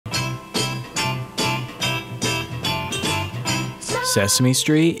Sesame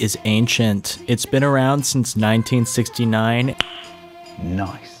Street is ancient. It's been around since 1969.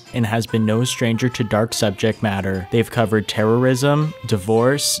 Nice. And has been no stranger to dark subject matter. They've covered terrorism,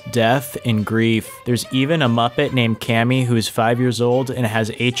 divorce, death, and grief. There's even a Muppet named Cammy who is 5 years old and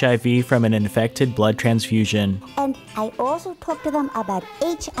has HIV from an infected blood transfusion. And I also talked to them about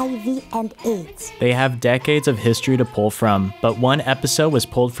HIV and AIDS. They have decades of history to pull from, but one episode was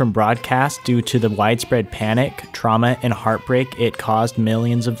pulled from broadcast due to the widespread panic, trauma, and heartbreak it caused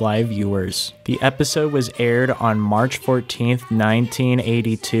millions of live viewers. The episode was aired on March 14th,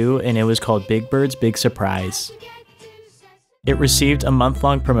 1982, and it was called Big Bird's Big Surprise. It received a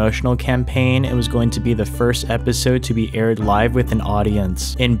month-long promotional campaign and was going to be the first episode to be aired live with an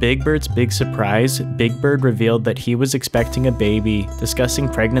audience. In Big Bird's Big Surprise, Big Bird revealed that he was expecting a baby. Discussing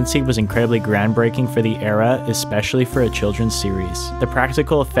pregnancy was incredibly groundbreaking for the era, especially for a children's series. The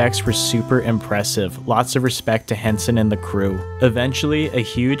practical effects were super impressive, lots of respect to Henson and the crew. Eventually, a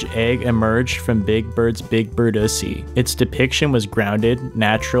huge egg emerged from Big Bird's Big Birdussy. Its depiction was grounded,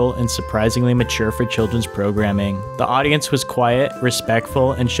 natural, and surprisingly mature for children's programming. The audience was quiet,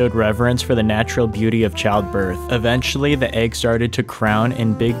 respectful, and showed reverence for the natural beauty of childbirth. Eventually, the egg started to crown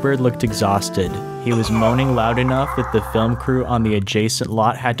and Big Bird looked exhausted. He was moaning loud enough that the film crew on the adjacent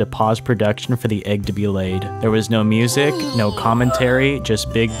lot had to pause production for the egg to be laid. There was no music, no commentary,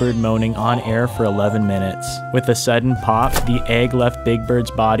 just Big Bird moaning on air for 11 minutes. With a sudden pop, the egg left Big Bird's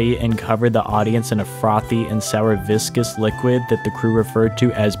body and covered the audience in a frothy and sour viscous liquid that the crew referred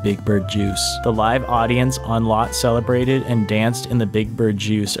to as Big Bird juice. The live audience on lot celebrated and danced in the Big Bird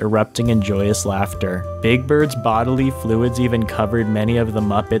juice, erupting in joyous laughter. Big Bird's bodily fluids even covered many of the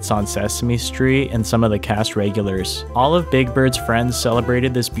Muppets on Sesame Street and some of the cast regulars. All of Big Bird's friends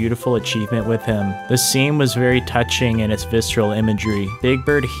celebrated this beautiful achievement with him. The scene was very touching in its visceral imagery. Big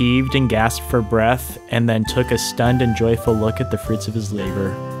Bird heaved and gasped for breath, and then took a stunned and joyful look at the fruits of his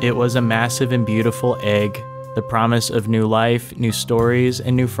labor. It was a massive and beautiful egg, the promise of new life, new stories,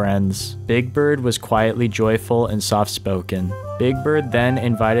 and new friends. Big Bird was quietly joyful and soft-spoken. Big Bird then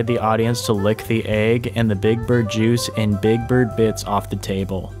invited the audience to lick the egg and the Big Bird juice and Big Bird bits off the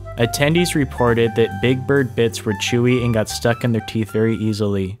table. Attendees reported that Big Bird bits were chewy and got stuck in their teeth very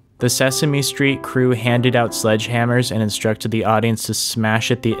easily. The Sesame Street crew handed out sledgehammers and instructed the audience to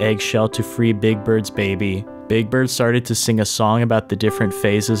smash at the eggshell to free Big Bird's baby. Big Bird started to sing a song about the different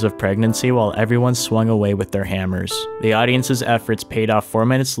phases of pregnancy while everyone swung away with their hammers. The audience's efforts paid off 4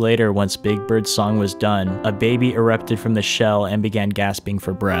 minutes later. Once Big Bird's song was done, a baby erupted from the shell and began gasping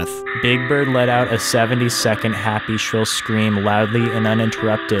for breath. Big Bird let out a 70-second happy shrill scream loudly and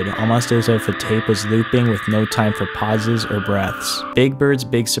uninterrupted, almost as if a tape was looping with no time for pauses or breaths. Big Bird's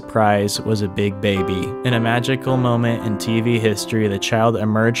Big Surprise was a big baby. In a magical moment in TV history, the child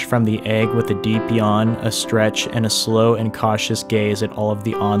emerged from the egg with a deep yawn, a stretch, and a slow and cautious gaze at all of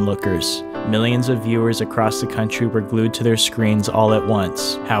the onlookers. Millions of viewers across the country were glued to their screens all at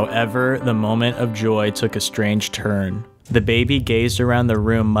once. However, the moment of joy took a strange turn. The baby gazed around the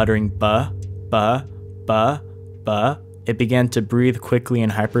room muttering "buh, buh, buh, buh." It began to breathe quickly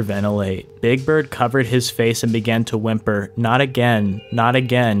and hyperventilate. Big Bird covered his face and began to whimper, "Not again, not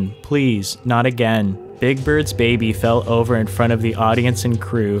again, please, not again." Big Bird's baby fell over in front of the audience and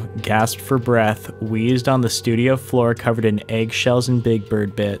crew, gasped for breath, wheezed on the studio floor covered in eggshells and Big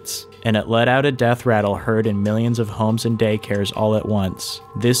Bird bits, and it let out a death rattle heard in millions of homes and daycares all at once.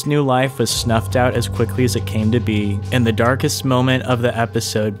 This new life was snuffed out as quickly as it came to be. In the darkest moment of the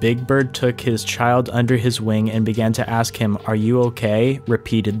episode, Big Bird took his child under his wing and began to ask him, "Are you okay?"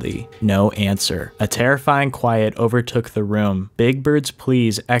 repeatedly. No answer. A terrifying quiet overtook the room. Big Bird's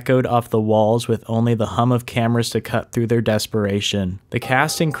pleas echoed off the walls with only the hum of cameras to cut through their desperation. The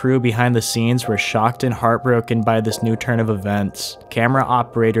cast and crew behind the scenes were shocked and heartbroken by this new turn of events. Camera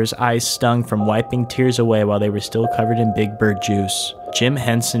operators' eyes stung from wiping tears away while they were still covered in Big Bird juice. Jim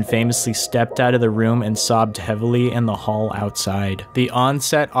Henson famously stepped out of the room and sobbed heavily in the hall outside. The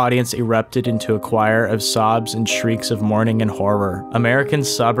on-set audience erupted into a choir of sobs and shrieks of mourning and horror. American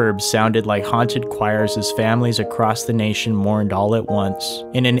suburbs sounded like haunted choirs as families across the nation mourned all at once.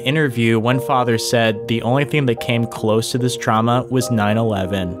 In an interview, one father said, "The only thing that came close to this trauma was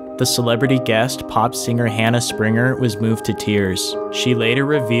 9/11. The celebrity guest, pop singer Hannah Springer, was moved to tears. She later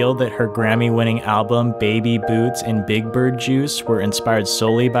revealed that her Grammy-winning album Baby Boots and Big Bird Juice were inspired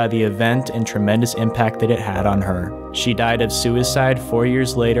solely by the event and tremendous impact that it had on her. She died of suicide 4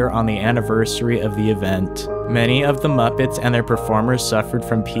 years later on the anniversary of the event. Many of the Muppets and their performers suffered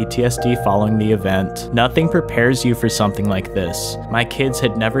from PTSD following the event. Nothing prepares you for something like this. My kids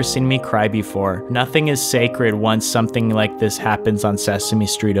had never seen me cry before. Nothing is sacred once something like this happens on Sesame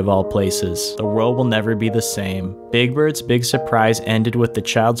Street of all places. The world will never be the same. Big Bird's big surprise ended with the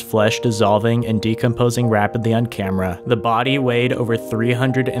child's flesh dissolving and decomposing rapidly on camera. The body weighed over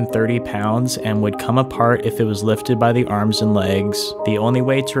 330 pounds and would come apart if it was lifted by the arms and legs. The only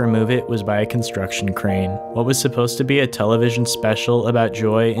way to remove it was by a construction crane. What was supposed to be a television special about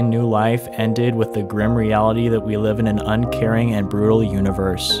joy and new life ended with the grim reality that we live in an uncaring and brutal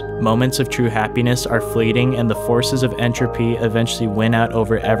universe. Moments of true happiness are fleeting, and the forces of entropy eventually win out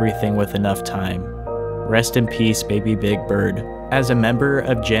over everything with enough time. Rest in peace, baby Big Bird. As a member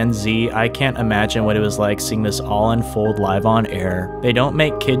of Gen Z, I can't imagine what it was like seeing this all unfold live on air. They don't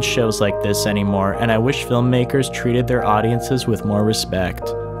make kids shows like this anymore, and I wish filmmakers treated their audiences with more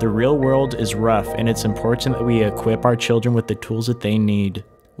respect. The real world is rough, and it's important that we equip our children with the tools that they need.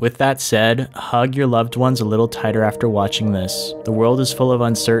 With that said, hug your loved ones a little tighter after watching this. The world is full of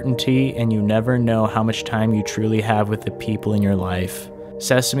uncertainty, and you never know how much time you truly have with the people in your life.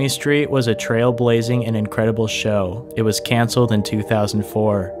 Sesame Street was a trailblazing and incredible show. It was canceled in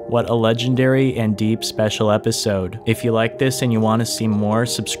 2004. What a legendary and deep special episode. If you like this and you want to see more,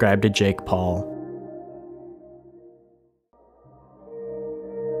 subscribe to Jake Paul.